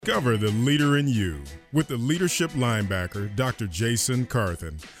Discover the leader in you with the leadership linebacker, Dr. Jason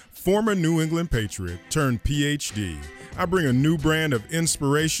Carthen. Former New England Patriot turned PhD, I bring a new brand of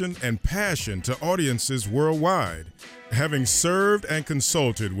inspiration and passion to audiences worldwide. Having served and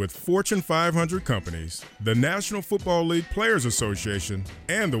consulted with Fortune 500 companies, the National Football League Players Association,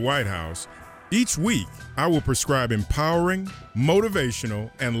 and the White House, each week I will prescribe empowering,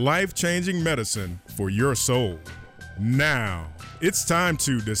 motivational, and life-changing medicine for your soul. Now, it's time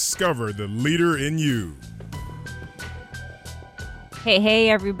to discover the leader in you. Hey,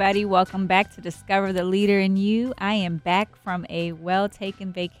 everybody. Welcome back to Discover the Leader in You. I am back from a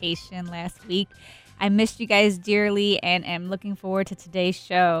well-taken vacation last week. I missed you guys dearly and am looking forward to today's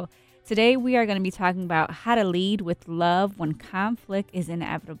show. Today, we are going to be talking about how to lead with love when conflict is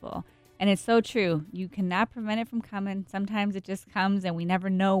inevitable. And it's so true. You cannot prevent it from coming. Sometimes it just comes and we never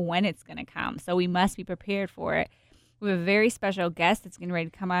know when it's going to come. So we must be prepared for it. We have a very special guest that's getting ready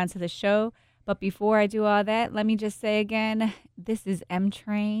to come on to the show. But before I do all that, let me just say again, this is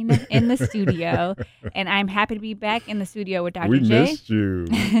M-Train in the studio. And I'm happy to be back in the studio with Dr. J. We missed you.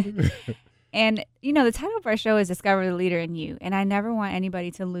 And, you know, the title of our show is Discover the Leader in You. And I never want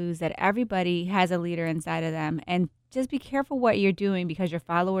anybody to lose that everybody has a leader inside of them. And just be careful what you're doing because your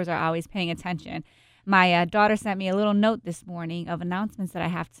followers are always paying attention. My daughter sent me a little note this morning of announcements that I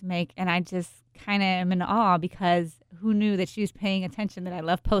have to make, and I just kind of am in awe because who knew that she was paying attention, that I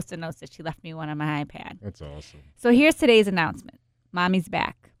love Post-it notes, that she left me one on my iPad. That's awesome. So here's today's announcement. Mommy's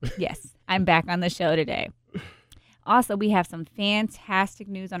back. Yes, I'm back on the show today. Also, we have some fantastic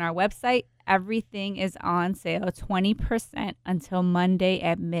news on our website. Everything is on sale, 20% until Monday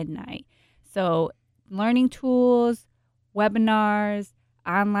at midnight. So learning tools, webinars,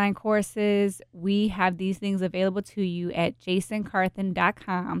 online courses, we have these things available to you at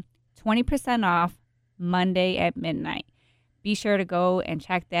jasoncarthen.com, 20% off Monday at midnight. Be sure to go and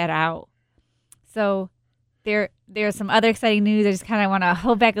check that out. So there's some other exciting news. I just kind of want to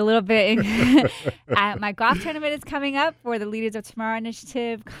hold back a little bit. My golf tournament is coming up for the Leaders of Tomorrow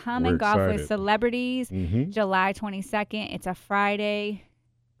initiative. Come and golf with celebrities. July 22nd. It's a Friday.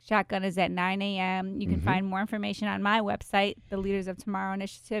 Shotgun is at 9 a.m. You can find more information on my website, the Leaders of Tomorrow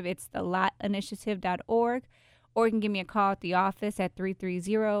Initiative. It's thelotinitiative.org. Or you can give me a call at the office at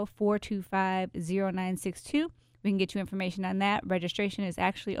 330-425-0962. We can get you information on that. Registration is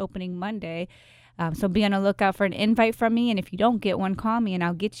actually opening Monday. So be on the lookout for an invite from me. And if you don't get one, call me and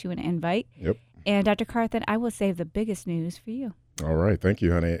I'll get you an invite. Yep. And Dr. Carthen, I will save the biggest news for you. All right. Thank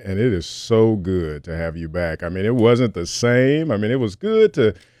you, honey. And it is so good to have you back. I mean, it wasn't the same. I mean, it was good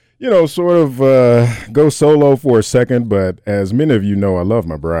to, sort of go solo for a second. But as many of you know, I love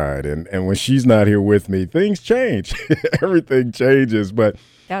my bride. And when she's not here with me, things change. Everything changes. But,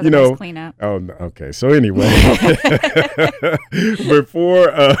 that was a nice cleanup. Oh, okay. So anyway, before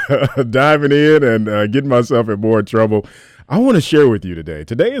diving in and getting myself in more trouble, I want to share with you today.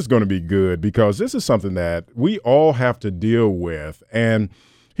 Today is going to be good because this is something that we all have to deal with. And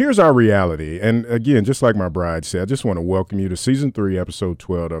here's our reality. And again, just like my bride said, I just want to welcome you to Season 3, Episode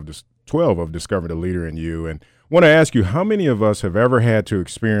 12 of Discover the Leader in You. And want to ask you, how many of us have ever had to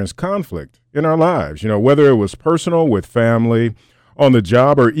experience conflict in our lives? Whether it was personal, with family, on the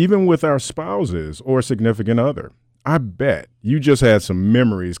job, or even with our spouses or significant other. I bet you just had some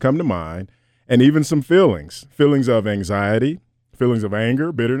memories come to mind. And even some feelings of anxiety, feelings of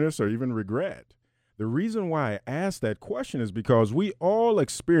anger, bitterness, or even regret. The reason why I asked that question is because we all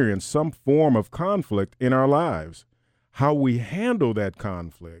experience some form of conflict in our lives. How we handle that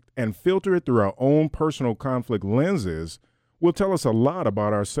conflict and filter it through our own personal conflict lenses will tell us a lot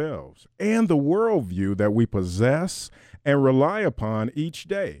about ourselves and the worldview that we possess and rely upon each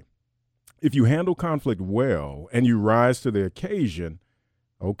day. If you handle conflict well and you rise to the occasion,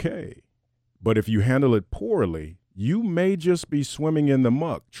 okay. But if you handle it poorly, you may just be swimming in the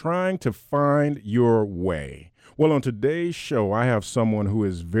muck, trying to find your way. Well, on today's show, I have someone who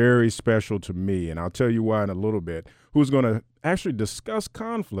is very special to me, and I'll tell you why in a little bit, who's going to actually discuss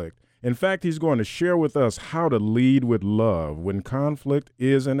conflict. In fact, he's going to share with us how to lead with love when conflict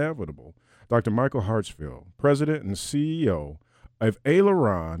is inevitable. Dr. Michael Hartsfield, President and CEO of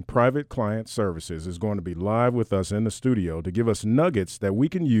Aileron Private Client Services, is going to be live with us in the studio to give us nuggets that we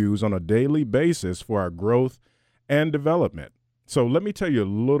can use on a daily basis for our growth and development. So let me tell you a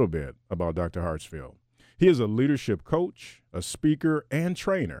little bit about Dr. Hartsfield. He is a leadership coach, a speaker, and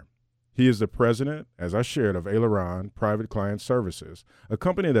trainer. He is the president, as I shared, of Aileron Private Client Services, a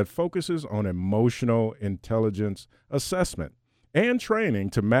company that focuses on emotional intelligence assessment. and training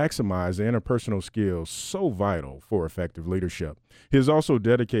to maximize the interpersonal skills so vital for effective leadership. He is also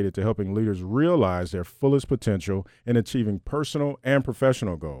dedicated to helping leaders realize their fullest potential in achieving personal and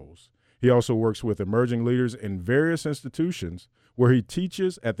professional goals. He also works with emerging leaders in various institutions where he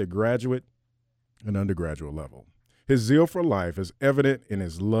teaches at the graduate and undergraduate level. His zeal for life is evident in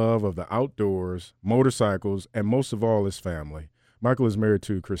his love of the outdoors, motorcycles, and most of all, his family. Michael is married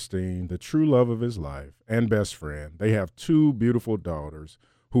to Christine, the true love of his life and best friend. They have 2 beautiful daughters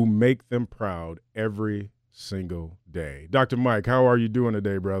who make them proud every single day. Dr. Mike, how are you doing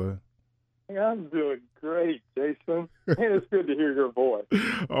today, brother? I'm doing great, Jason. Man, it's good to hear your voice.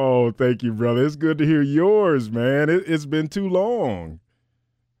 Oh, thank you, brother. It's good to hear yours, man. It's been too long.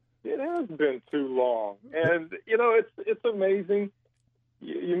 It has been too long. And, it's amazing.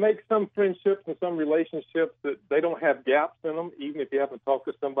 You make some friendships and some relationships that they don't have gaps in them, even if you haven't talked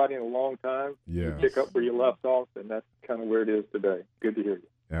to somebody in a long time. Yes. You pick up where you left off, and that's kind of where it is today. Good to hear you.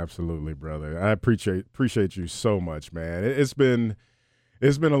 Absolutely, brother. I appreciate you so much, man. It's been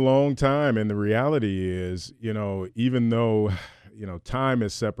a long time, and the reality is, even though, time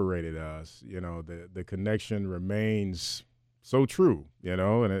has separated us, the connection remains so true,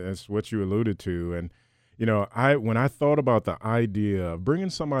 and it's what you alluded to. And, when I thought about the idea of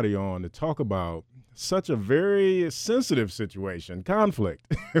bringing somebody on to talk about such a very sensitive situation,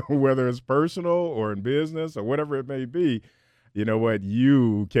 conflict, whether it's personal or in business or whatever it may be, you know what,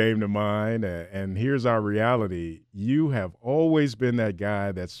 you came to mind, and here's our reality. You have always been that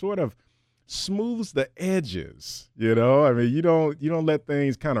guy that sort of smooths the edges, I mean, you don't let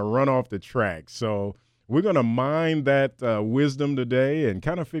things kind of run off the track. So we're going to mine that wisdom today and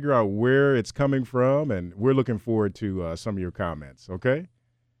kind of figure out where it's coming from, and we're looking forward to some of your comments, okay?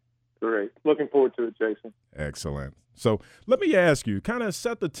 Great. Looking forward to it, Jason. Excellent. So let me ask you, kind of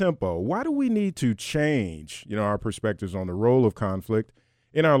set the tempo. Why do we need to change, our perspectives on the role of conflict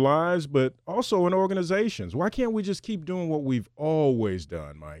in our lives, but also in organizations? Why can't we just keep doing what we've always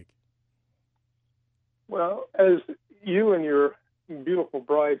done, Mike? Well, as you and your beautiful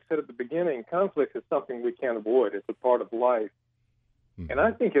bride said at the beginning, conflict is something we can't avoid. It's a part of life. Mm-hmm. And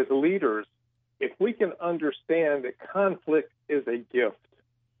I think as leaders, if we can understand that conflict is a gift,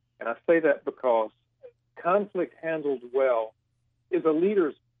 and I say that because conflict handled well is a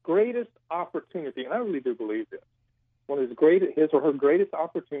leader's greatest opportunity, and I really do believe this, one of his or her greatest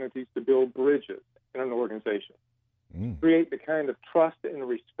opportunities to build bridges in an organization, create the kind of trust and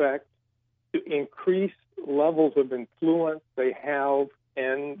respect, to increase levels of influence they have,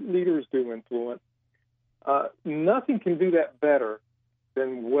 and leaders do influence. Nothing can do that better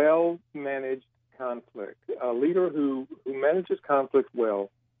than well-managed conflict. A leader who manages conflict well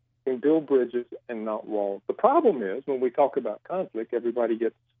can build bridges and not walls. The problem is, when we talk about conflict, everybody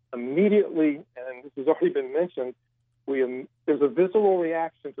gets immediately, and this has already been mentioned, there's a visceral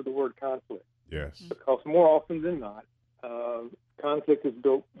reaction to the word conflict. Yes. Because more often than not, conflict has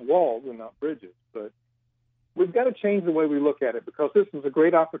built walls and not bridges. But we've got to change the way we look at it, because this is a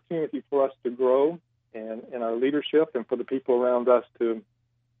great opportunity for us to grow and in our leadership, and for the people around us to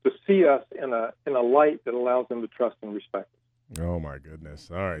see us in a light that allows them to trust and respect us. Oh, my goodness.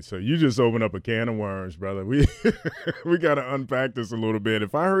 All right. So you just opened up a can of worms, brother. We got to unpack this a little bit.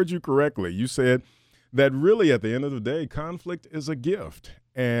 If I heard you correctly, you said that really at the end of the day, conflict is a gift.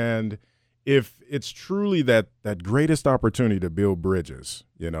 And if it's truly that greatest opportunity to build bridges,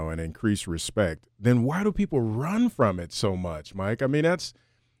 and increase respect, then why do people run from it so much, Mike? I mean,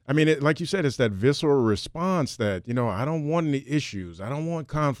 like you said, it's that visceral response that, I don't want any issues. I don't want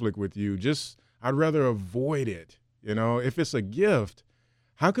conflict with you. I'd rather avoid it. If it's a gift,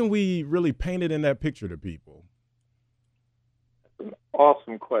 how can we really paint it in that picture to people? That's an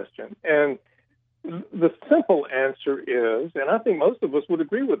awesome question. And the simple answer is, and I think most of us would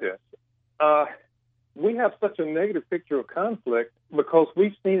agree with this, we have such a negative picture of conflict because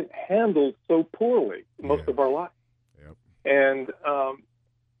we've seen it handled so poorly most of our life. Yep. And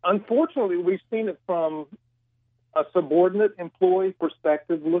unfortunately, we've seen it from a subordinate employee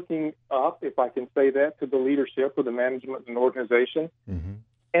perspective, looking up, if I can say that, to the leadership or the management of an organization. Mm-hmm.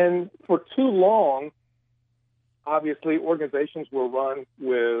 And for too long, obviously, organizations were run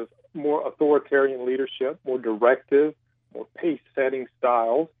with more authoritarian leadership, more directive, more pace-setting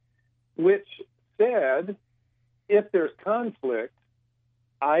styles, which said, if there's conflict,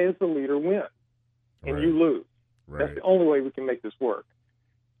 I as a leader win, and you lose. Right. That's the only way we can make this work.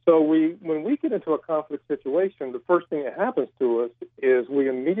 So when we get into a conflict situation, the first thing that happens to us is we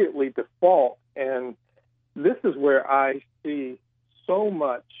immediately default, and this is where I see so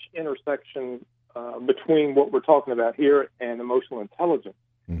much intersection between what we're talking about here and emotional intelligence,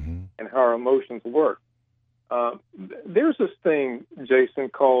 mm-hmm. and how our emotions work. There's this thing, Jason,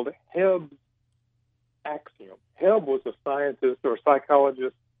 called Hebb's axiom. Hebb was a scientist or a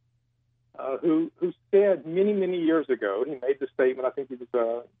psychologist who said many, many years ago, he made the statement, I think he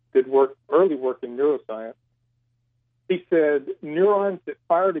was, early work in neuroscience. He said, neurons that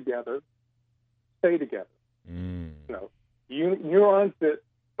fire together stay together. Neurons that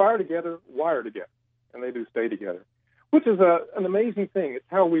fire together wire together, and they do stay together, which is an amazing thing. It's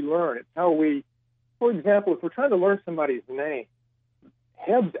how we learn. It's how we, for example, if we're trying to learn somebody's name,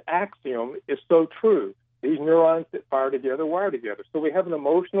 Hebb's axiom is so true. These neurons that fire together wire together. So we have an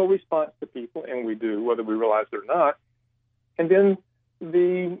emotional response to people, and we do, whether we realize it or not. And then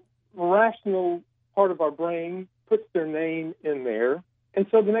the rational part of our brain puts their name in there. And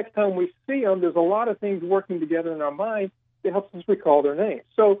so the next time we see them, there's a lot of things working together in our mind that helps us recall their name.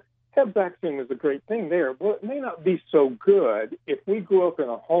 So Hebb's axiom is a great thing there. Well, it may not be so good if we grew up in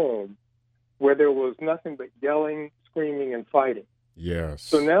a home where there was nothing but yelling, screaming, and fighting. Yes.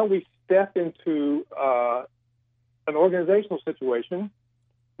 So now we step into an organizational situation.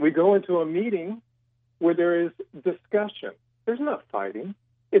 We go into a meeting where there is discussion. There's not fighting.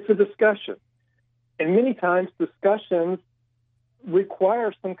 It's a discussion. And many times discussions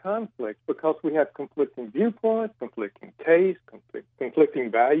require some conflict because we have conflicting viewpoints, conflicting tastes, conflicting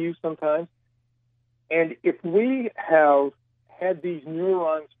values sometimes. And if we have had these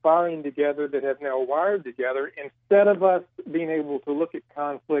neurons firing together that have now wired together, instead of us being able to look at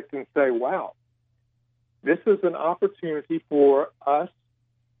conflict and say, wow, this is an opportunity for us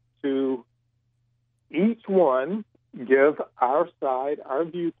to each one give our side, our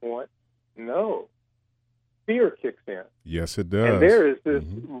viewpoint, no. Fear kicks in. Yes, it does. And there is this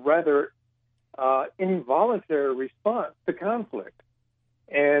rather involuntary response to conflict.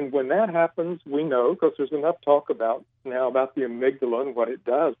 And when that happens, we know, because there's enough talk about the amygdala and what it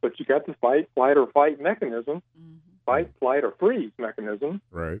does, but you got the fight, flight, or fight mechanism, fight, flight, or freeze mechanism.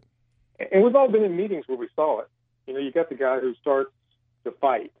 Right. And we've all been in meetings where we saw it. You know, you got the guy who starts to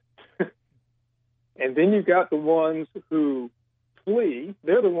fight. And then you got the ones who flee.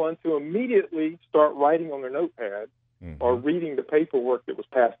 They're the ones who immediately start writing on their notepad or reading the paperwork that was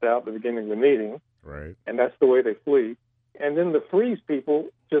passed out at the beginning of the meeting. Right. And that's the way they flee. And then the freeze people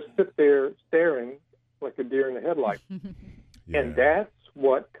just sit there staring like a deer in the headlights. Yeah. And that's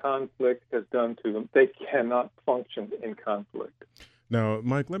what conflict has done to them. They cannot function in conflict. Now,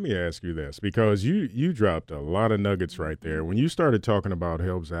 Mike, let me ask you this, because you dropped a lot of nuggets right there. When you started talking about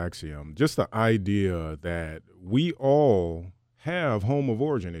Hebb's axiom, just the idea that we all have home of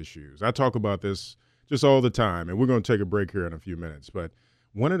origin issues. I talk about this just all the time, and we're going to take a break here in a few minutes. But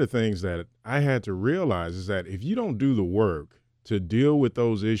one of the things that I had to realize is that if you don't do the work to deal with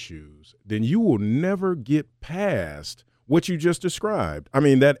those issues, then you will never get past what you just described. I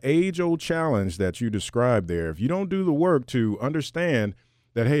mean, that age-old challenge that you described there, if you don't do the work to understand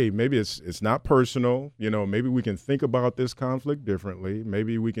that, hey, maybe it's not personal, you know, maybe we can think about this conflict differently.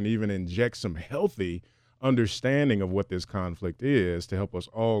 Maybe we can even inject some healthy understanding of what this conflict is to help us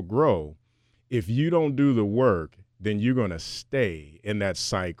all grow. If you don't do the work, then you're going to stay in that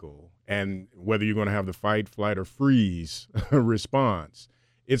cycle. And whether you're going to have the fight, flight, or freeze response,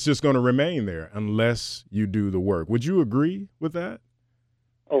 it's just going to remain there unless you do the work. Would you agree with that?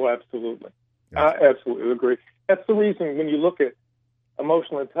 Oh, absolutely. I absolutely agree. That's the reason when you look at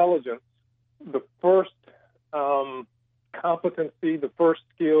emotional intelligence, the first competency, the first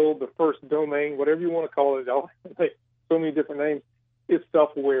skill, the first domain, whatever you want to call it, so many different names, is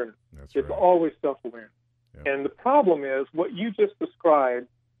self-awareness. It's always self-awareness. Yeah. And the problem is what you just described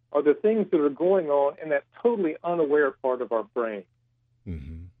are the things that are going on in that totally unaware part of our brain.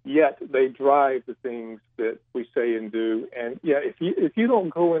 Mm-hmm. Yet they drive the things that we say and do. And yeah, if you don't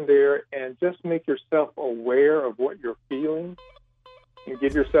go in there and just make yourself aware of what you're feeling and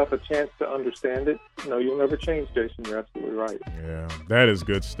give yourself a chance to understand it, no, you'll never change, Jason. You're absolutely right. Yeah, that is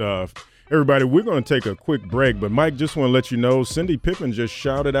good stuff. Everybody, we're going to take a quick break, but Mike, just want to let you know, Cindy Pippen just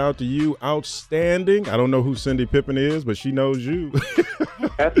shouted out to you, outstanding. I don't know who Cindy Pippen is, but she knows you.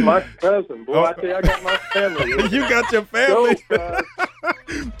 That's my cousin. Boy, I tell you, I got my family. You got your family.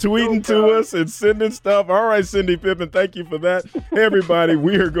 Tweeting to us and sending stuff. All right, Cindy Pippen, thank you for that. Hey, everybody,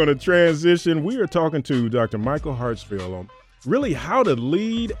 we are going to transition. We are talking to Dr. Michael Hartsfield on really how to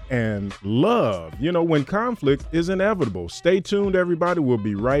lead and love, you know, when conflict is inevitable. Stay tuned, everybody. We'll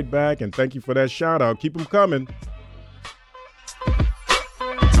be right back. And thank you for that shout out. Keep them coming.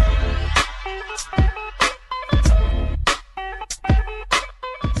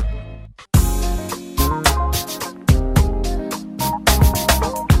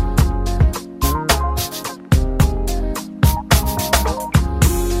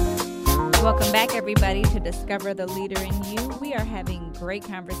 Welcome back, everybody, to Discover the Leader in You. We are having great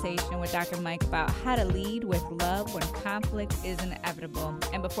conversation with Dr. Mike about how to lead with love when conflict is inevitable.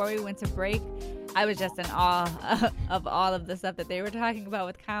 And before we went to break, I was just in awe of all of the stuff that they were talking about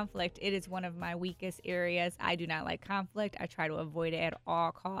with conflict. It is one of my weakest areas. I do not like conflict. I try to avoid it at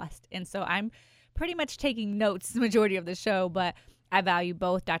all costs. And so I'm pretty much taking notes the majority of the show, but I value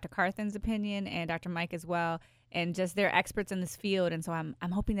both Dr. Carthen's opinion and Dr. Mike as well. And just they're experts in this field, and so I'm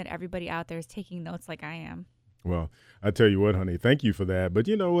hoping that everybody out there is taking notes like I am. Well, I tell you what, honey, thank you for that. But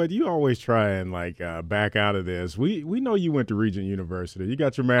you know what? You always try and back out of this. We know you went to Regent University. You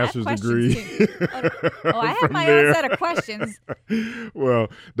got your master's degree. I have my own set of questions. Well,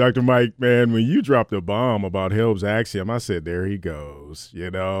 Dr. Mike, man, when you dropped a bomb about Helms' axiom, I said, there he goes.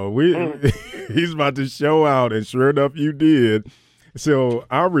 You know, he's about to show out, and sure enough, you did. So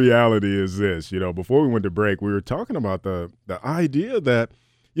our reality is this, you know, before we went to break, we were talking about the idea that,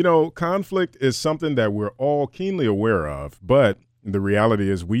 you know, conflict is something that we're all keenly aware of, but the reality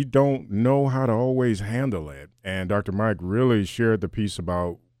is we don't know how to always handle it. And Dr. Mike really shared the piece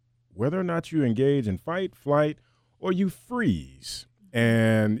about whether or not you engage in fight, flight, or you freeze.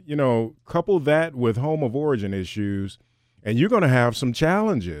 And, you know, couple that with home of origin issues, and you're going to have some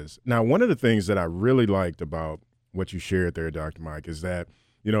challenges. Now, one of the things that I really liked about what you shared there, Dr. Mike, is that,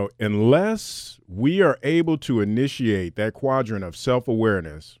 you know, unless we are able to initiate that quadrant of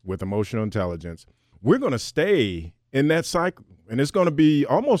self-awareness with emotional intelligence, we're going to stay in that cycle. And it's going to be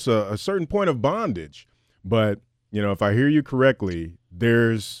almost a certain point of bondage. But, you know, if I hear you correctly,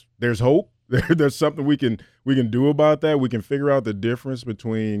 there's hope. There's something we can do about that. We can figure out the difference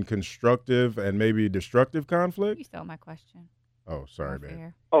between constructive and maybe destructive conflict. You stole my question. Oh, sorry,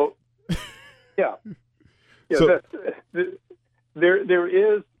 man. Oh, yeah. Yeah, So, there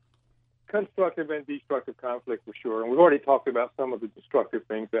is constructive and destructive conflict for sure, and we've already talked about some of the destructive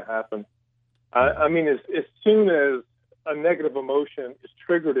things that happen. I mean, as soon as a negative emotion is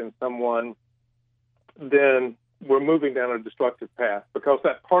triggered in someone, then we're moving down a destructive path, because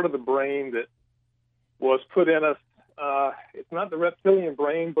that part of the brain that was put in us, it's not the reptilian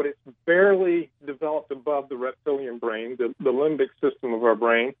brain, but it's barely developed above the reptilian brain, the limbic system of our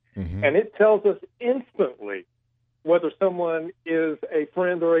brain. Mm-hmm. And it tells us instantly whether someone is a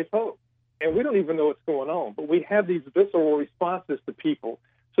friend or a foe. And we don't even know what's going on, but we have these visceral responses to people.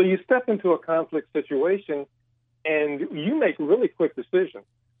 So you step into a conflict situation and you make really quick decisions.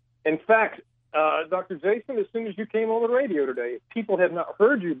 In fact, Dr. Jason, as soon as you came on the radio today, if people had not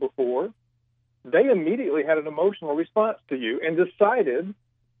heard you before, they immediately had an emotional response to you and decided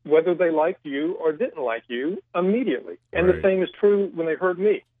whether they liked you or didn't like you immediately. And right. The same is true when they heard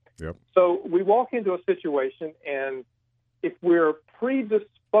me. Yep. So we walk into a situation, and if we're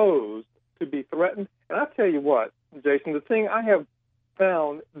predisposed to be threatened, and I'll tell you what, Jason, the thing I have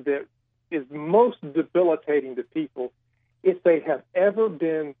found that is most debilitating to people is they have ever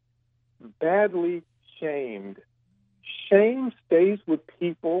been badly shamed. Shame stays with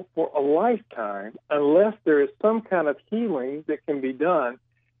people for a lifetime unless there is some kind of healing that can be done.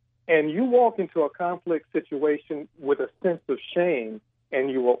 And you walk into a conflict situation with a sense of shame, and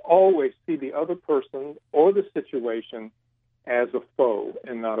you will always see the other person or the situation as a foe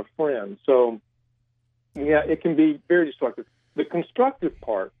and not a friend. So, yeah, it can be very destructive. The constructive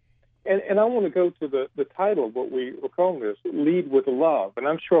part, and I want to go to the title of what we were calling this, Lead with Love. And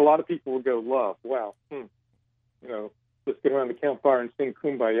I'm sure a lot of people will go, love, wow, you know, let's get around the campfire and sing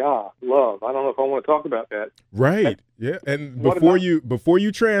Kumbaya, love. I don't know if I want to talk about that. Right. Yeah. And before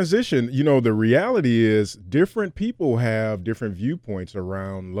you transition, you know, the reality is different people have different viewpoints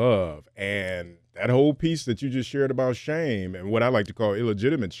around love. And that whole piece that you just shared about shame and what I like to call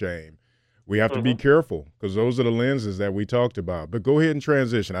illegitimate shame, we have to be careful, because those are the lenses that we talked about. But go ahead and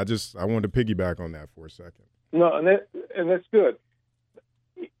transition. I wanted to piggyback on that for a second. No, and that's good.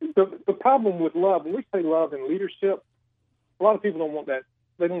 The problem with love, when we say love and leadership, a lot of people don't want that.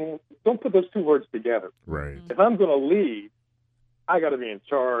 They don't put those two words together. Right. If I'm going to lead, I got to be in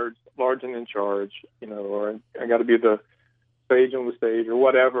charge, large and in charge, you know, or I got to be the sage on the stage or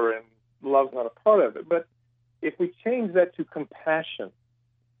whatever, and love's not a part of it. But if we change that to compassion,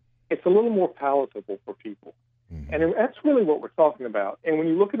 it's a little more palatable for people. Mm-hmm. And that's really what we're talking about. And when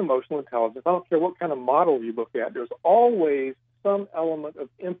you look at emotional intelligence, I don't care what kind of model you look at, there's always some element of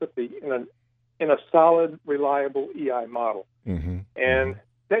empathy in a solid, reliable EI model. Mm-hmm. And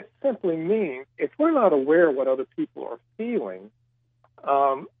that simply means if we're not aware of what other people are feeling,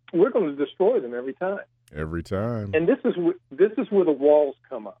 we're going to destroy them every time. Every time. And this is where the walls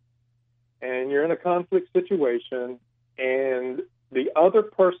come up. And you're in a conflict situation, and the other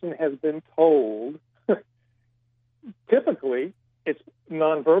person has been told, typically, it's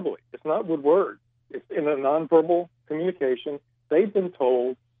non-verbally. It's not with words. It's in a nonverbal communication. They've been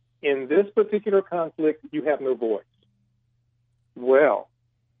told, in this particular conflict, you have no voice. Well,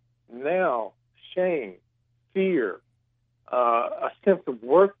 now shame, fear, a sense of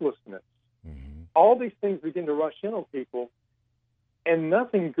worthlessness, all these things begin to rush in on people, and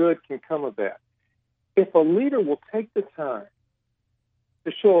nothing good can come of that. If a leader will take the time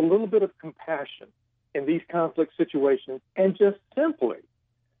to show a little bit of compassion in these conflict situations and just simply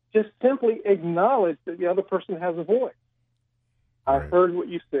acknowledge that the other person has a voice. Right. I heard what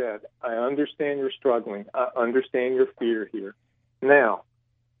you said. I understand you're struggling. I understand your fear here. Now,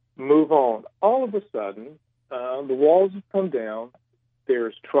 move on. All of a sudden, the walls have come down.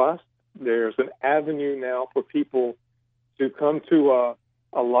 There's trust. There's an avenue now for people to come to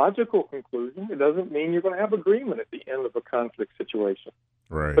a logical conclusion. It doesn't mean you're going to have agreement at the end of a conflict situation.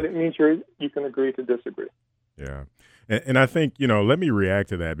 Right. But it means you can agree to disagree. Yeah. And I think, let me react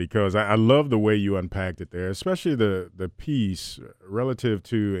to that because I love the way you unpacked it there, especially the piece relative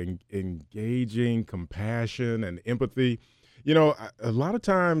to engaging compassion and empathy. A lot of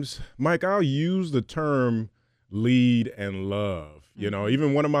times, Mike, I'll use the term lead and love.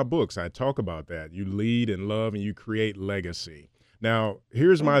 Even one of my books, I talk about that. You lead and love and you create legacy. Now,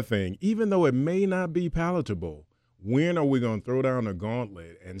 here's my thing. Even though it may not be palatable, when are we going to throw down the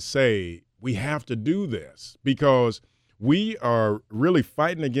gauntlet and say we have to do this? Because we are really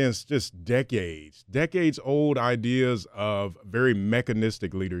fighting against just decades old ideas of very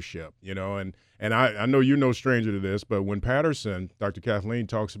mechanistic leadership, and I know you're no stranger to this, but when Patterson, Dr. Kathleen,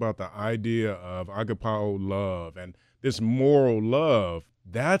 talks about the idea of agapao love and this moral love,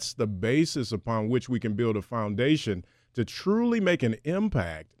 that's the basis upon which we can build a foundation to truly make an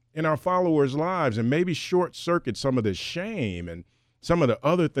impact in our followers' lives and maybe short circuit some of the shame and some of the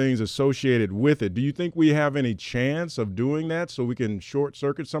other things associated with it. Do you think we have any chance of doing that so we can short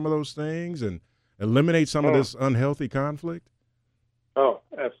circuit some of those things and eliminate some of this unhealthy conflict? Oh,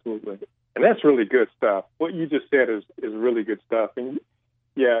 absolutely. And that's really good stuff. What you just said is really good stuff. And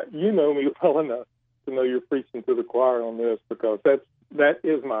yeah, you know me well enough to know you're preaching to the choir on this because that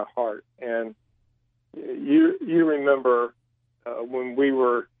is my heart. And you remember when we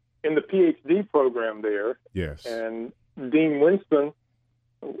were in the PhD program there. Yes. And Dean Winston,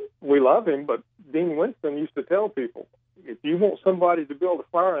 we love him, but Dean Winston used to tell people, if you want somebody to build a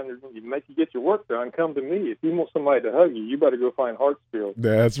fire under you, make you get your work done, come to me. If you want somebody to hug you, you better go find Hartsfield.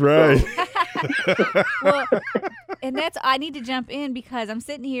 That's right. Well, and I need to jump in because I'm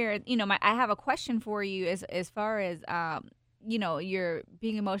sitting here, I have a question for you as far as, you're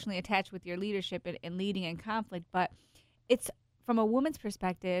being emotionally attached with your leadership and leading in conflict, but it's from a woman's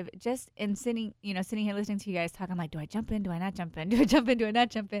perspective, just in sitting here listening to you guys talk, I'm like, do I jump in? Do I not jump in? Do I jump in? Do I not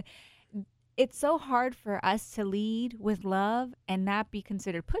jump in? It's so hard for us to lead with love and not be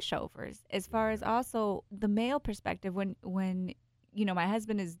considered pushovers. As far as also the male perspective, when my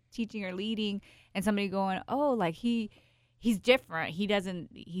husband is teaching or leading and somebody going, oh, like he's different.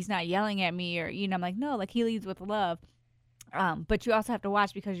 He's not yelling at me or, I'm like, no, like he leads with love. But you also have to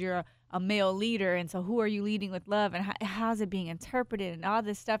watch because you're a male leader, and so who are you leading with love, and how's it being interpreted, and all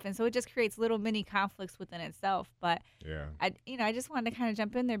this stuff, and so it just creates little mini conflicts within itself. But yeah, I just wanted to kind of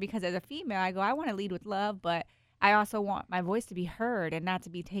jump in there because as a female, I want to lead with love, but I also want my voice to be heard and not to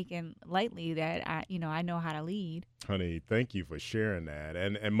be taken lightly. That I know how to lead. Honey, thank you for sharing that,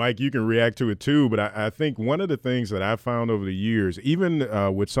 and Mike, you can react to it too. But I think one of the things that I found over the years, even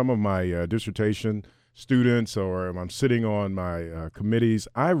with some of my dissertation students or I'm sitting on my committees,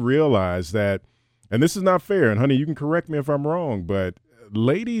 I realize that, and this is not fair, and honey, you can correct me if I'm wrong, but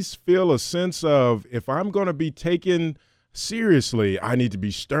ladies feel a sense of, if I'm going to be taken seriously, I need to be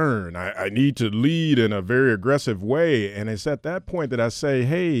stern. I need to lead in a very aggressive way. And it's at that point that I say,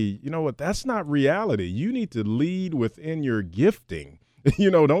 hey, you know what? That's not reality. You need to lead within your gifting.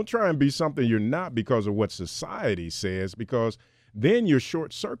 Don't try and be something you're not because of what society says, because then you're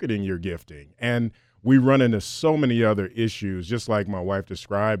short-circuiting your gifting. And we run into so many other issues, just like my wife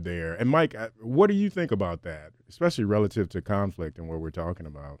described there. And Mike, what do you think about that, especially relative to conflict and what we're talking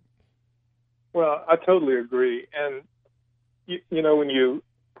about? Well, I totally agree. And, when you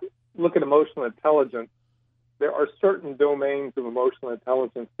look at emotional intelligence, there are certain domains of emotional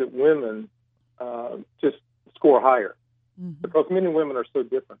intelligence that women just score higher. Mm-hmm. Because men and women are so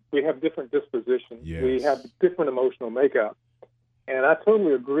different. We have different dispositions. Yes. We have different emotional makeup. And I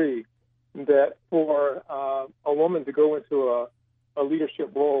totally agree that for a woman to go into a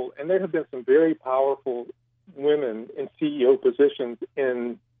leadership role, and there have been some very powerful women in CEO positions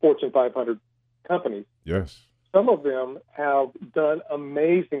in Fortune 500 companies. Yes. Some of them have done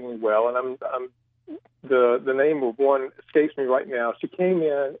amazingly well, and I'm the name of one escapes me right now. She came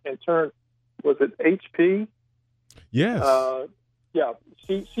in and turned, was it HP? Yes. Yeah,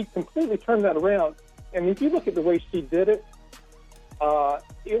 she completely turned that around. And if you look at the way she did it,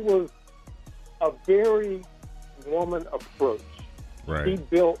 it was a very woman approach. Right. She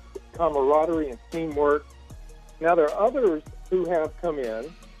built camaraderie and teamwork. Now, there are others who have come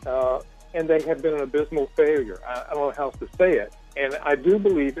in, and they have been an abysmal failure. I don't know how else to say it. And I do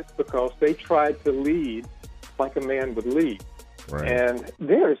believe it's because they tried to lead like a man would lead. Right. And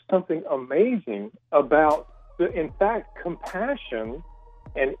there is something amazing about, in fact, compassion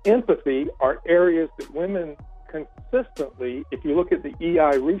and empathy are areas that women consistently, if you look at the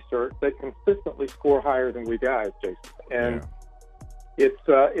EI research, they consistently score higher than we guys, Jason. And it's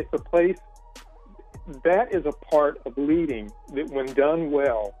a place that is a part of leading that, when done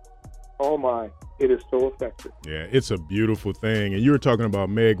well, oh my, it is so effective. Yeah, it's a beautiful thing. And you were talking about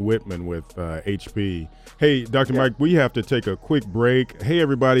Meg Whitman with HP. Hey, Dr. Mike, we have to take a quick break. Hey,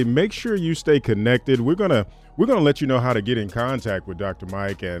 everybody, make sure you stay connected. We're gonna let you know how to get in contact with Dr.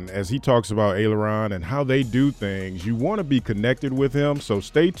 Mike. And as he talks about Aileron and how they do things, you want to be connected with him. So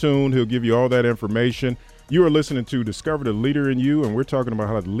stay tuned. He'll give you all that information. You are listening to Discover the Leader in You, and we're talking about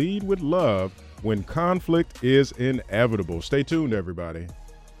how to lead with love when conflict is inevitable. Stay tuned, everybody.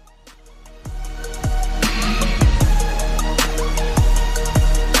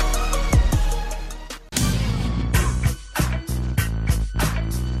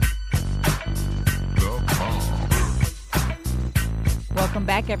 Welcome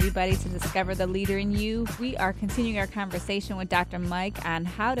back, everybody, to Discover the Leader in You. We are continuing our conversation with Dr. Mike on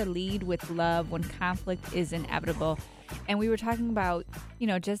how to lead with love when conflict is inevitable. And we were talking about,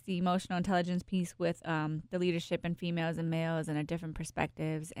 just the emotional intelligence piece with the leadership in females and males and different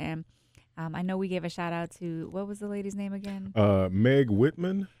perspectives. And I know we gave a shout out to, what was the lady's name again? Meg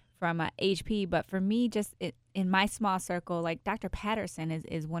Whitman. From HP. But for me, just in my small circle, like Dr. Patterson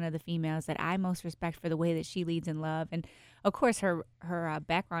is one of the females that I most respect for the way that she leads in love. And of course, her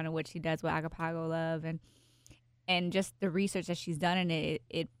background in what she does with Agapago Love and just the research that she's done in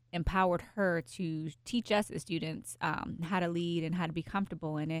it empowered her to teach us as students how to lead and how to be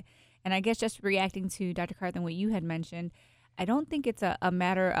comfortable in it. And I guess just reacting to Dr. Carthen, what you had mentioned, I don't think it's a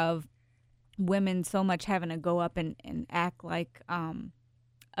matter of women so much having to go up and act like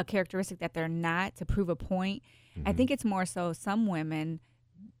a characteristic that they're not to prove a point. Mm-hmm. I think it's more so some women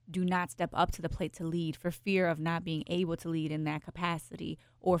do not step up to the plate to lead for fear of not being able to lead in that capacity,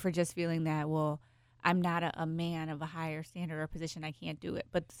 or for just feeling that, well, I'm not a man of a higher standard or position, I can't do it.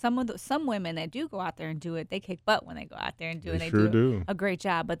 But some women that do go out there and do it, they kick butt when they go out there and do it. They sure do a great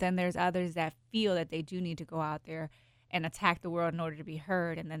job. But then there's others that feel that they do need to go out there and attack the world in order to be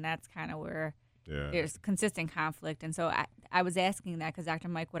heard, and then that's kind of where there's consistent conflict. And so I was asking that because, Dr.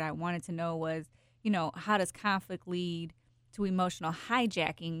 Mike, what I wanted to know was, how does conflict lead to emotional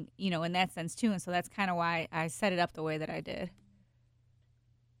hijacking, in that sense too? And so that's kind of why I set it up the way that I did.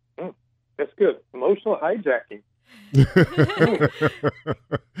 That's good. Emotional hijacking.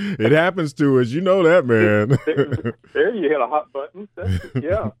 It happens to us. You know that, man. There you hit a hot button.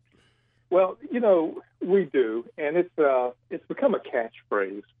 Yeah. Well, we do. And it's become a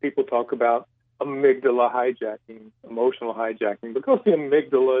catchphrase. People talk about amygdala hijacking, emotional hijacking, because the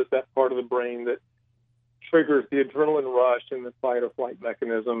amygdala is that part of the brain that triggers the adrenaline rush and the fight or flight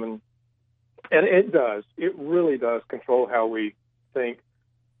mechanism. And it really does control how we think.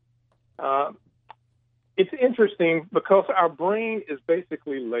 It's interesting because our brain is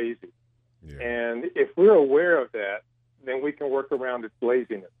basically lazy. Yeah. And if we're aware of that, then we can work around its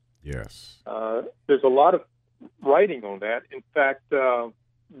laziness. Yes. There's a lot of writing on that. In fact,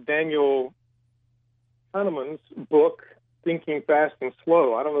 Daniel Kahneman's book, Thinking Fast and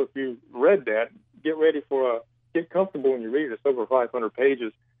Slow, I don't know if you read that. Get comfortable when you read it. It's over 500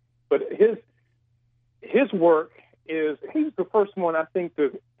 pages. But his work he's the first one, I think,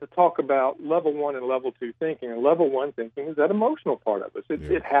 to talk about level 1 and level 2 thinking. And level 1 thinking is that emotional part of us.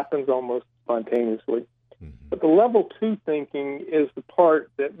 It happens almost spontaneously. Mm-hmm. But the level 2 thinking is the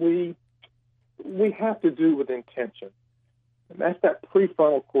part that we have to do with intention. And that's that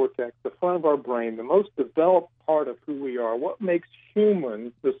prefrontal cortex, the front of our brain, the most developed part of who we are, what makes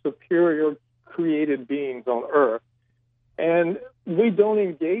humans the superior created beings on Earth. And we don't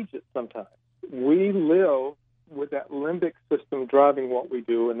engage it sometimes. We live with that limbic system driving what we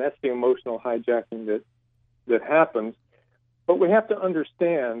do, and that's the emotional hijacking that happens. But we have to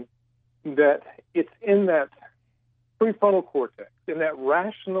understand that it's in that prefrontal cortex, in that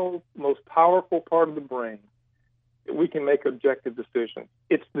rational, most powerful part of the brain, that we can make objective decisions.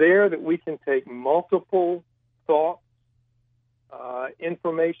 It's there that we can take multiple thoughts,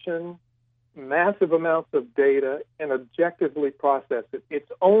 information, massive amounts of data and objectively process it. It's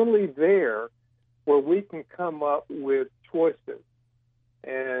only there where we can come up with choices.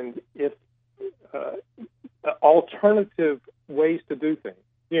 And if alternative ways to do things,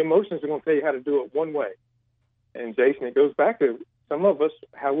 the emotions are going to tell you how to do it one way. And Jason, it goes back to some of us,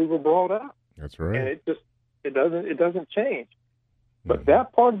 how we were brought up. That's right. And it doesn't change. But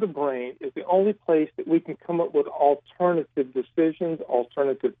that part of the brain is the only place that we can come up with alternative decisions,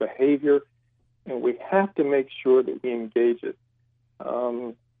 alternative behavior, and we have to make sure that we engage it.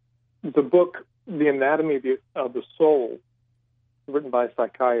 The book, The Anatomy of the Soul, written by a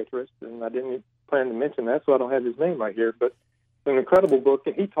psychiatrist, and I didn't plan to mention that, so I don't have his name right here, but it's an incredible book,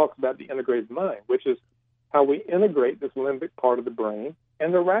 and he talks about the integrated mind, which is how we integrate this limbic part of the brain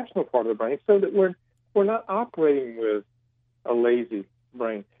and the rational part of the brain so that we're not operating with a lazy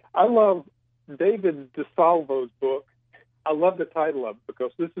brain. I love David DeSalvo's book. I love the title of it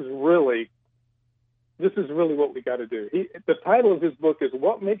because this is really what we got to do. The title of his book is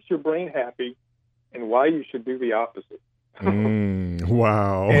 "What Makes Your Brain Happy and Why You Should Do the Opposite."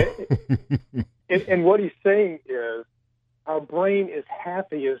 Wow. and what he's saying is our brain is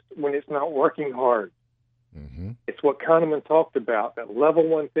happiest when it's not working hard. Mm-hmm. It's what Kahneman talked about, that level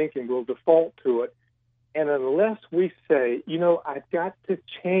one thinking will default to it. And unless we say, I've got to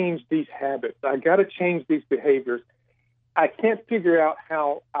change these habits, I've got to change these behaviors, I can't figure out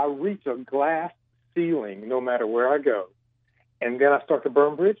how I reach a glass ceiling no matter where I go. And then I start to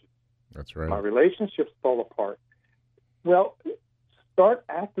burn bridges. That's right. My relationships fall apart. Well, start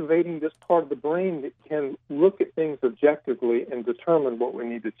activating this part of the brain that can look at things objectively and determine what we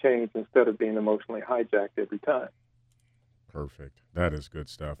need to change instead of being emotionally hijacked every time. Perfect. That is good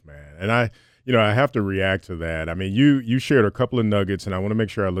stuff, man. And I have to react to that. I mean, you shared a couple of nuggets, and I want to make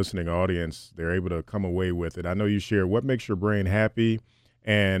sure our listening audience, they're able to come away with it. I know you shared what makes your brain happy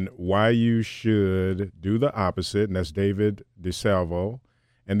and why you should do the opposite, and that's David DeSalvo.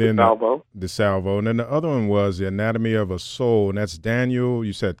 And then DeSalvo. And then the other one was The Anatomy of a Soul, and that's Daniel,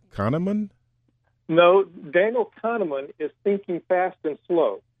 you said Kahneman? No, Daniel Kahneman is Thinking Fast and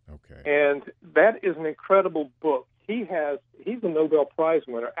Slow. Okay. And that is an incredible book. He's a Nobel Prize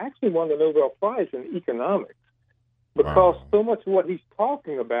winner, actually won the Nobel Prize in economics, because so much of what he's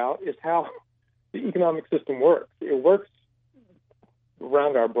talking about is how the economic system works. It works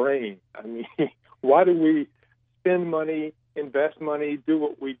around our brain. I mean, why do we spend money, invest money, do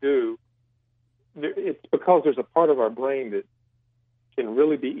what we do? It's because there's a part of our brain that can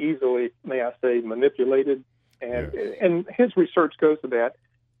really be easily, may I say, manipulated. And his research goes to that.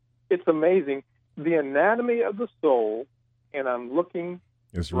 It's amazing. The Anatomy of the Soul, and I'm looking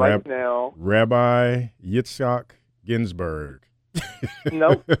now. Rabbi Yitzhak Ginsburg.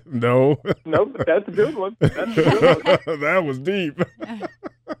 No. No. No, but that's a good one. That was deep.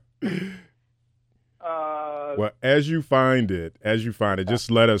 Well, as you find it,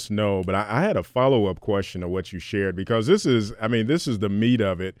 just let us know. But I had a follow-up question of what you shared, because this is the meat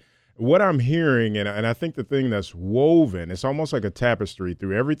of it. What I'm hearing, and I think the thing that's woven, it's almost like a tapestry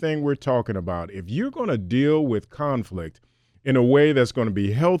through everything we're talking about. If you're going to deal with conflict in a way that's going to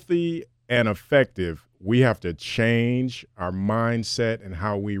be healthy and effective, we have to change our mindset and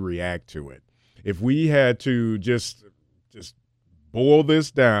how we react to it. If we had to just boil this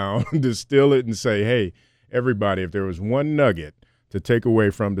down, distill it, and say, hey, everybody, if there was one nugget to take away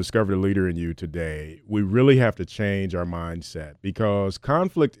from Discover the Leader in You today, we really have to change our mindset, because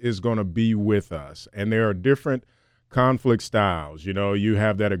conflict is going to be with us. And there are different conflict styles. You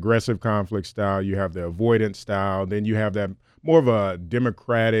have that aggressive conflict style, you have the avoidant style, then you have that more of a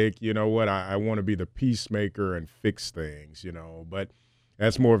democratic, I want to be the peacemaker and fix things, but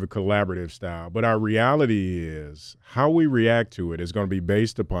that's more of a collaborative style. But our reality is how we react to it is going to be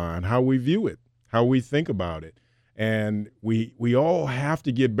based upon how we view it, how we think about it. And we all have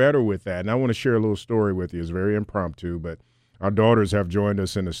to get better with that. And I want to share a little story with you. It's very impromptu, but our daughters have joined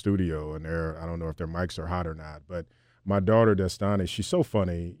us in the studio, and I don't know if their mics are hot or not, but my daughter, Destani, she's so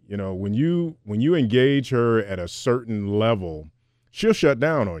funny. When you engage her at a certain level, she'll shut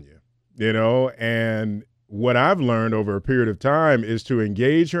down on you, and what I've learned over a period of time is to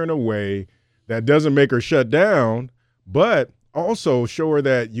engage her in a way that doesn't make her shut down, but also show her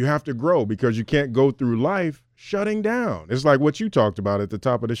that you have to grow, because you can't go through life shutting down. It's like what you talked about at the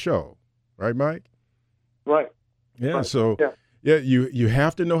top of the show. Right, Mike? Right. Yeah. Right. So, you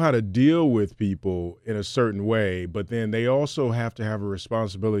have to know how to deal with people in a certain way, but then they also have to have a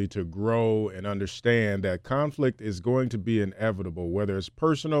responsibility to grow and understand that conflict is going to be inevitable, whether it's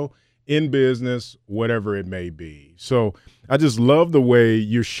personal, in business, whatever it may be. So I just love the way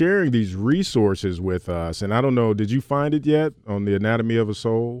you're sharing these resources with us. And I don't know, did you find it yet on The Anatomy of a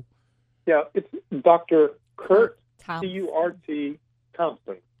Soul? Yeah, it's Dr. Kurt, Thompson. C-U-R-T,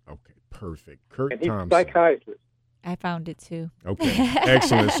 Thompson. Okay, perfect. Kurt And he's Thompson. a psychiatrist. I found it too. Okay,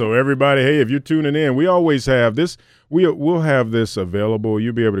 excellent. So everybody, hey, if you're tuning in, we always have this. We'll have this available.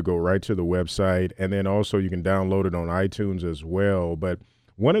 You'll be able to go right to the website, and then also you can download it on iTunes as well. But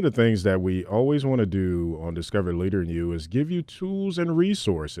one of the things that we always want to do on Discover Leader in You is give you tools and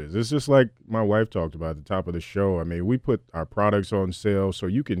resources. It's just like my wife talked about at the top of the show. I mean, we put our products on sale so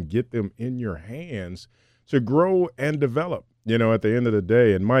you can get them in your hands to grow and develop, at the end of the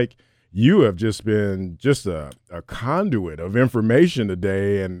day. And Mike, you have just been just a conduit of information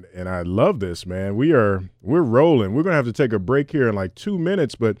today, and I love this, man. We're rolling. We're going to have to take a break here in like 2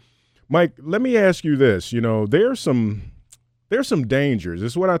 minutes, but Mike, let me ask you this. There's some dangers.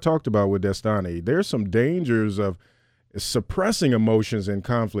 This is what I talked about with Destani. There's some dangers of suppressing emotions in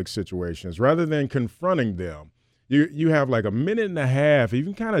conflict situations rather than confronting them. You have like a minute and a half. You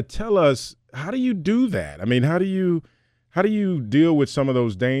can kind of tell us, how do you do that? I mean, how do you deal with some of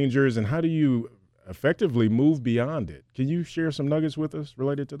those dangers, and how do you effectively move beyond it? Can you share some nuggets with us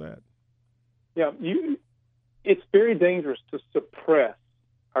related to that? Yeah, it's very dangerous to suppress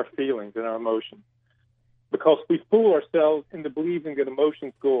our feelings and our emotions because we fool ourselves into believing that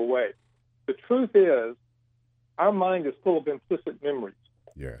emotions go away. The truth is, our mind is full of implicit memories.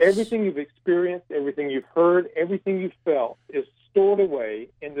 Yes. Everything you've experienced, everything you've heard, everything you've felt is stored away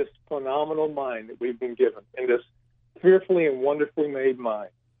in this phenomenal mind that we've been given, in this fearfully and wonderfully made mind.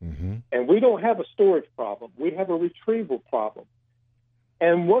 Mm-hmm. And we don't have a storage problem. We have a retrieval problem.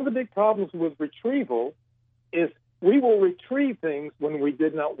 And one of the big problems with retrieval is we will retrieve things when we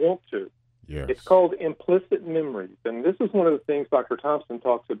did not want to. Yes. It's called implicit memories. And this is one of the things Dr. Thompson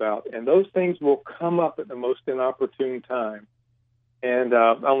talks about. And those things will come up at the most inopportune time. And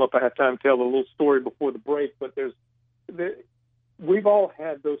I don't know if I have time to tell a little story before the break, but we've all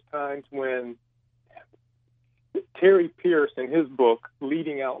had those times when Terry Pierce, in his book,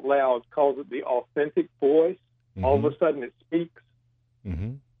 Leading Out Loud, calls it the authentic voice. Mm-hmm. All of a sudden it speaks.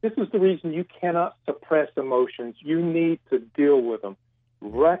 Mm-hmm. This is the reason you cannot suppress emotions. You need to deal with them,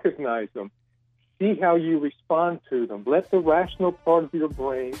 recognize them, see how you respond to them. Let the rational part of your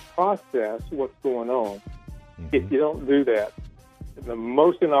brain process what's going on. Mm-hmm. If you don't do that, at the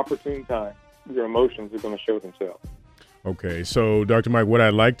most inopportune time, your emotions are going to show themselves. Okay, so Dr. Mike, what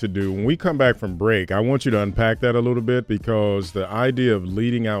I'd like to do, when we come back from break, I want you to unpack that a little bit, because the idea of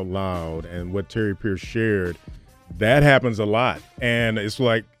leading out loud and what Terry Pierce shared, that happens a lot. And it's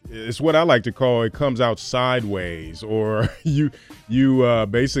what I like to call, it comes out sideways, or you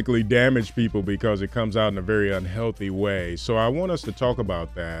basically damage people because it comes out in a very unhealthy way. So I want us to talk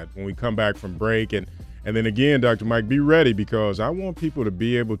about that when we come back from break. And then again, Dr. Mike, be ready, because I want people to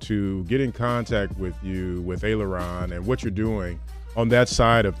be able to get in contact with you, with Aileron, and what you're doing on that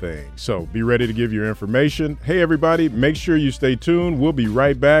side of things. So be ready to give your information. Hey, everybody, make sure you stay tuned. We'll be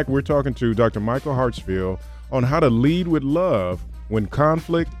right back. We're talking to Dr. Michael Hartsfield on how to lead with love when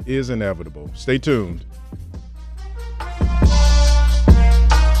conflict is inevitable. Stay tuned.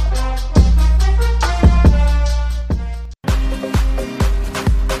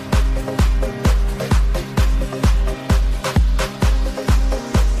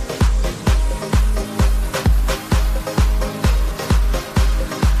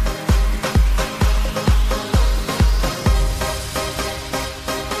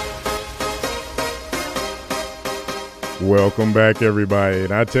 Welcome back, everybody.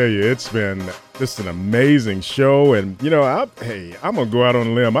 And I tell you, it's been just an amazing show. And, I'm going to go out on a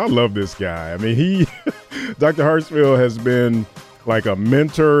limb. I love this guy. I mean, Dr. Hartsfield has been like a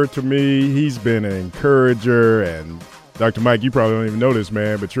mentor to me. He's been an encourager. And Dr. Mike, you probably don't even know this,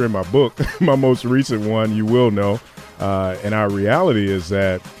 man, but you're in my book, my most recent one, you will know. And our reality is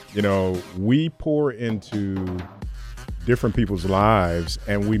that, we pour into different people's lives,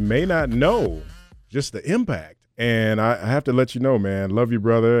 and we may not know just the impact. And I have to let you know, man, love you,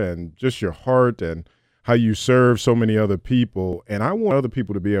 brother, and just your heart and how you serve so many other people. And I want other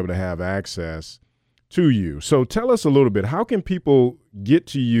people to be able to have access to you. So tell us a little bit, how can people get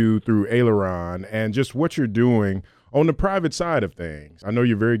to you through Aileron and just what you're doing on the private side of things? I know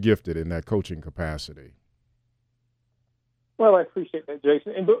you're very gifted in that coaching capacity. Well, I appreciate that,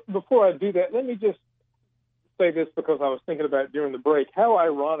 Jason. And before I do that, let me just say this, because I was thinking about it during the break. How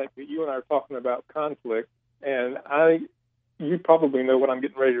ironic that you and I are talking about conflict. And you probably know what I'm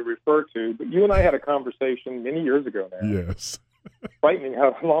getting ready to refer to, but you and I had a conversation many years ago now. Yes. Frightening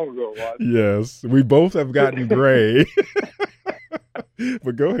how long ago it was. Yes. We both have gotten gray.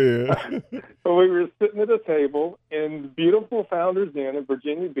 But go ahead. So we were sitting at a table in beautiful Founders Inn in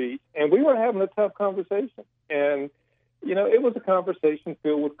Virginia Beach, and we were having a tough conversation. And it was a conversation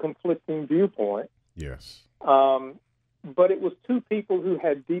filled with conflicting viewpoints. Yes. But it was two people who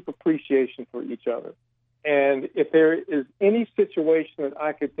had deep appreciation for each other. And if there is any situation that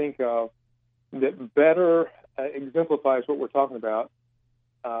I could think of that better exemplifies what we're talking about,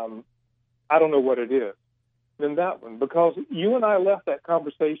 I don't know what it is, than that one. Because you and I left that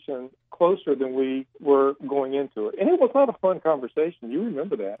conversation closer than we were going into it. And it was not a fun conversation. You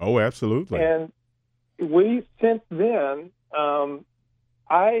remember that. Oh, absolutely. And we, since then,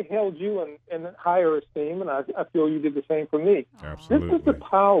 I held you in higher esteem, and I feel you did the same for me. Absolutely. This is the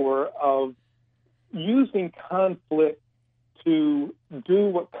power of using conflict to do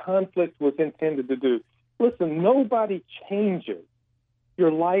what conflict was intended to do. Listen, nobody changes.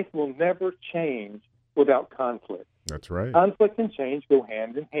 Your life will never change without conflict. That's right. Conflict and change go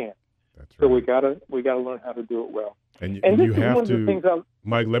hand in hand. That's right. So we gotta learn how to do it well. And this you is have one of the to, things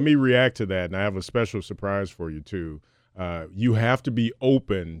Mike, let me react to that, and I have a special surprise for you, too. You have to be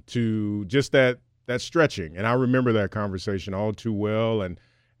open to just that stretching. And I remember that conversation all too well. And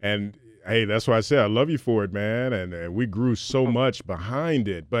hey, that's why I said I love you for it, man. And we grew so much behind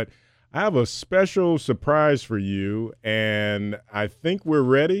it. But I have a special surprise for you, and I think we're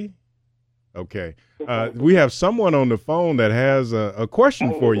ready. Okay. We have someone on the phone that has a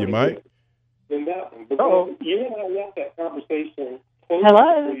question for you, Mike. Oh, you and I left that conversation.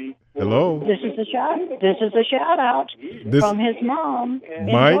 Hello. Hello. This is a shout out from his mom in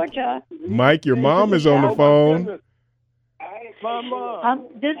Georgia. Mike, your mom is on the phone. My mom.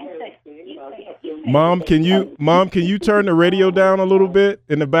 Mom, can you turn the radio down a little bit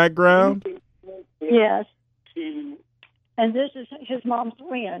in the background? Yes. And this is his mom's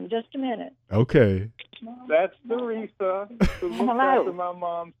friend. Just a minute. Okay. That's Teresa, who looks after my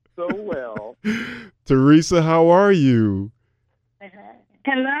mom so well. Teresa, how are you?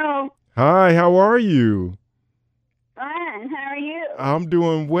 Hello. Hi, how are you? Fine. How are you? I'm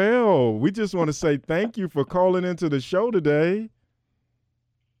doing well. We just want to say thank you for calling into the show today.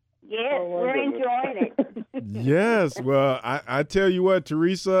 Yes, we're enjoying it. Yes. Well, I tell you what,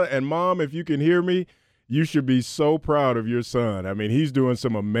 Teresa and Mom, if you can hear me, you should be so proud of your son. I mean, he's doing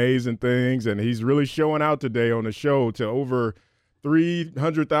some amazing things, and he's really showing out today on the show to over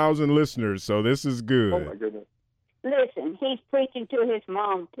 300,000 listeners. So this is good. Oh, my goodness. Listen, he's preaching to his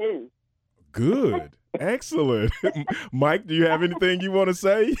mom, too. Good. Excellent. Mike, do you have anything you want to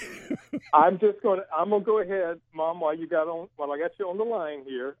say? I'm going to go ahead, Mom, while I got you on the line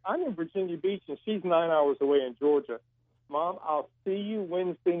here. I'm in Virginia Beach, and she's 9 hours away in Georgia. Mom, I'll see you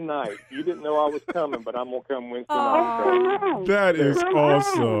Wednesday night. You didn't know I was coming, but I'm going to come Wednesday night. That is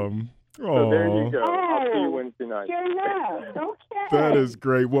awesome. So there you go. I'll see you Wednesday night. Okay. That is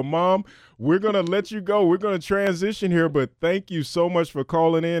great. Well, Mom, we're going to let you go. We're going to transition here, but thank you so much for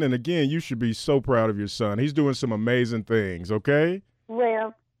calling in. And, again, you should be so proud of your son. He's doing some amazing things, okay?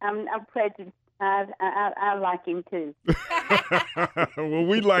 Well, I'm prejudiced. I like him, too. Well,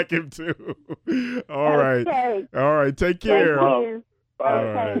 we like him, too. All right. Okay. All right. Take care. Thank you. Bye.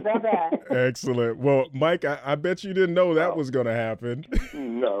 Okay, bye-bye. Excellent. Well, Mike, I bet you didn't know that was going to happen.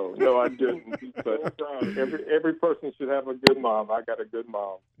 No, I didn't. But every person should have a good mom. I got a good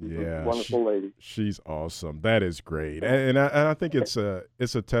mom. Yeah, Wonderful lady. She's awesome. That is great. And I think it's a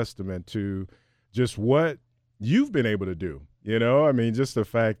testament to just what you've been able to do. You know, I mean, just the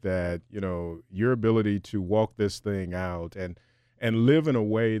fact that, you know, your ability to walk this thing out and live in a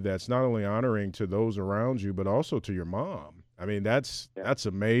way that's not only honoring to those around you, but also to your mom. I mean, that's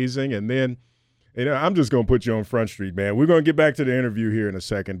amazing. And then, you know, I'm just going to put you on Front Street, man. We're going to get back to the interview here in a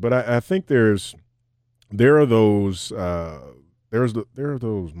second. But I think there are those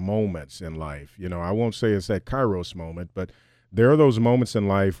moments in life. You know, I won't say it's that Kairos moment, but there are those moments in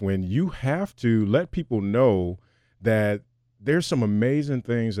life when you have to let people know that there's some amazing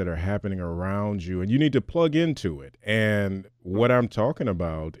things that are happening around you, and you need to plug into it. And what I'm talking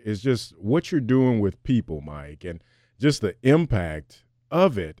about is just what you're doing with people, Mike, and just the impact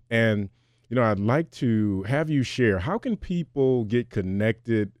of it. And, you know, I'd like to have you share, how can people get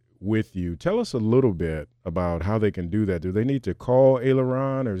connected with you? Tell us a little bit about how they can do that. Do they need to call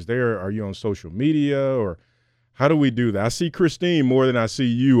Aileron, or are you on social media, or how do we do that? I see Christine more than I see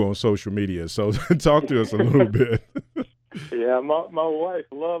you on social media. So talk to us a little bit. Yeah, my wife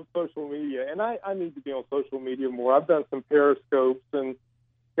loves social media, and I need to be on social media more. I've done some Periscopes and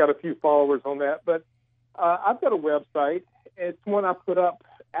got a few followers on that, but I've got a website. It's one I put up.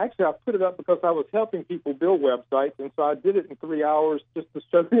 Actually, I put it up because I was helping people build websites, and so I did it in 3 hours just to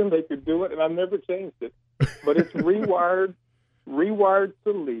show them they could do it, and I've never changed it. But it's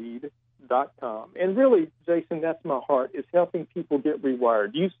rewiredtolead.com. And really, Jason, that's my heart, is helping people get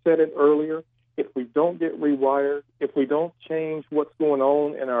rewired. You said it earlier. if we don't get rewired, if we don't change what's going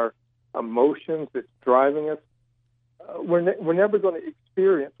on in our emotions that's driving us, we're never going to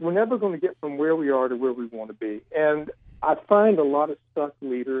experience, we're never going to get from where we are to where we want to be. And I find a lot of stuck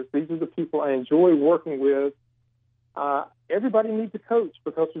leaders, these are the people I enjoy working with. Everybody needs a coach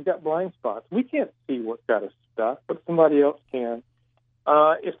because we've got blind spots. We can't see what's got us stuck, but somebody else can.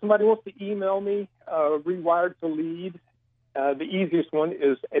 If somebody wants to email me, Rewired to Lead, the easiest one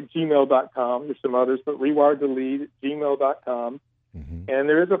is at gmail.com. There's some others, but Rewired to Lead at gmail.com. Mm-hmm. And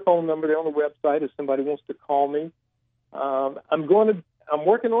there is a phone number there on the website if somebody wants to call me. I'm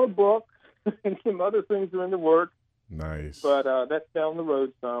working on a book, and some other things are in the works. Nice. But that's down the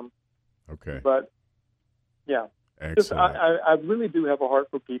road some. Okay. But, yeah. Excellent. I really do have a heart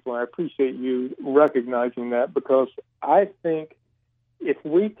for people, and I appreciate you recognizing that, because I think if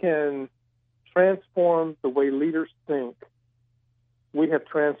we can transform the way leaders think, we have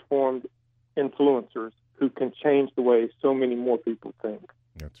transformed influencers who can change the way so many more people think.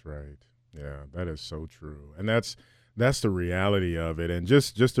 That's right. Yeah, that is so true. And that's the reality of it. And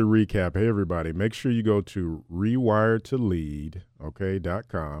just to recap, hey, everybody, make sure you go to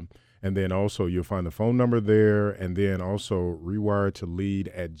rewiredtolead.com. And then also you'll find the phone number there, and then also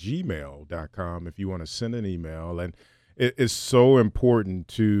rewiredtolead@gmail.com if you want to send an email. And it is so important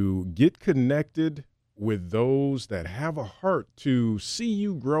to get connected with those that have a heart to see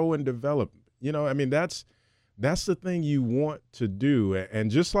you grow and develop. You know, I mean, that's the thing you want to do. And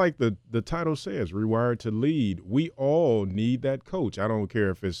just like the title says, Rewired to Lead, we all need that coach. I don't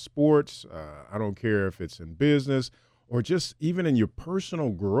care if it's sports, I don't care if it's in business, or just even in your personal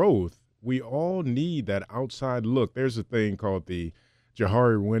growth. We all need that outside look. There's a thing called the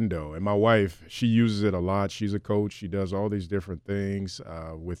Johari window, and my wife, she uses it a lot. She's a coach. She does all these different things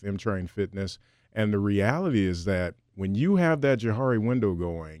with M-Train Fitness. And the reality is that when you have that Johari window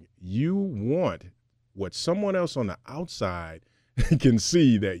going, you want what someone else on the outside can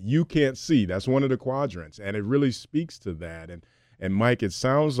see that you can't see. That's one of the quadrants, and it really speaks to that. And Mike, it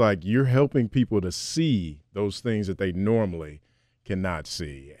sounds like you're helping people to see those things that they normally cannot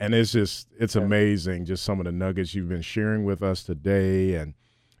see. And it's amazing, just some of the nuggets you've been sharing with us today, and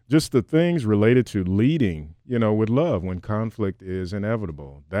just the things related to leading, with love when conflict is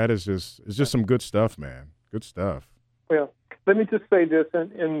inevitable. It's just some good stuff, man. Good stuff. Well, let me just say this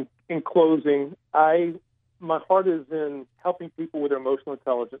in closing. My heart is in helping people with their emotional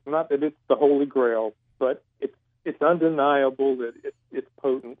intelligence. Not that it's the holy grail, but it's undeniable that it's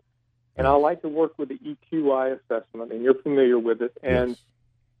potent. And I like to work with the EQI assessment, and you're familiar with it. And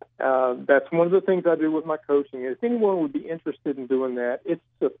that's one of the things I do with my coaching. If anyone would be interested in doing that, it's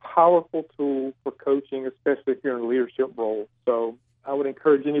a powerful tool for coaching, especially if you're in a leadership role. So I would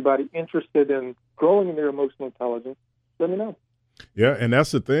encourage anybody interested in growing in their emotional intelligence, let me know. Yeah, and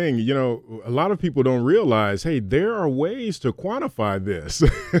that's the thing. A lot of people don't realize, hey, there are ways to quantify this.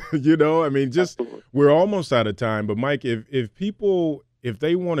 Absolutely. We're almost out of time. But, Mike, if people, if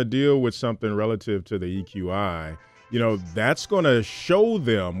they want to deal with something relative to the EQI, that's going to show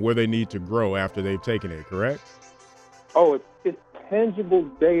them where they need to grow after they've taken it, correct? Oh, it's tangible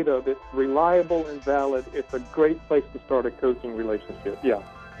data that's reliable and valid. It's a great place to start a coaching relationship. Yeah.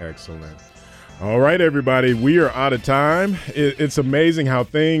 Excellent. All right, everybody, we are out of time. It's amazing how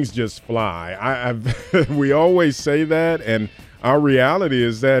things just fly. We always say that, and our reality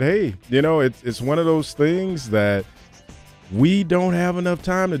is that, hey, it's one of those things that we don't have enough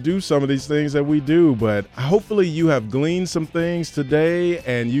time to do some of these things that we do, but hopefully you have gleaned some things today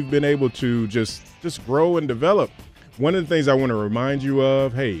and you've been able to just grow and develop. One of the things I want to remind you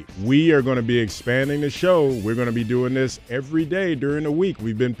of, hey, we are going to be expanding the show. We're going to be doing this every day during the week.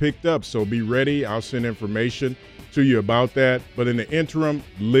 We've been picked up, so be ready. I'll send information to you about that. But in the interim,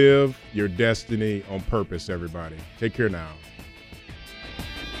 live your destiny on purpose, everybody. Take care now.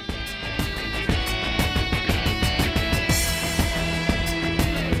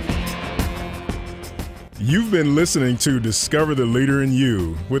 You've been listening to Discover the Leader in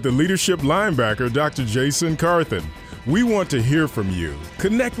You with the leadership linebacker, Dr. Jason Carthen. We want to hear from you.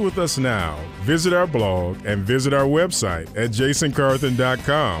 Connect with us now. Visit our blog and visit our website at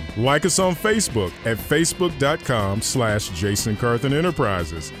jasoncarthen.com. Like us on Facebook at facebook.com/Jason Carthen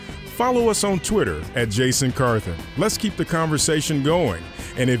Enterprises. Follow us on Twitter at Jason Carthen. Let's keep the conversation going.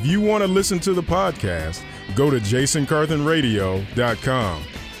 And if you want to listen to the podcast, go to jasoncarthenradio.com.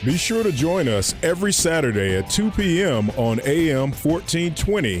 Be sure to join us every Saturday at 2 p.m. on AM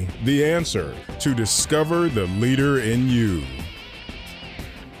 1420, The Answer, to discover the leader in you.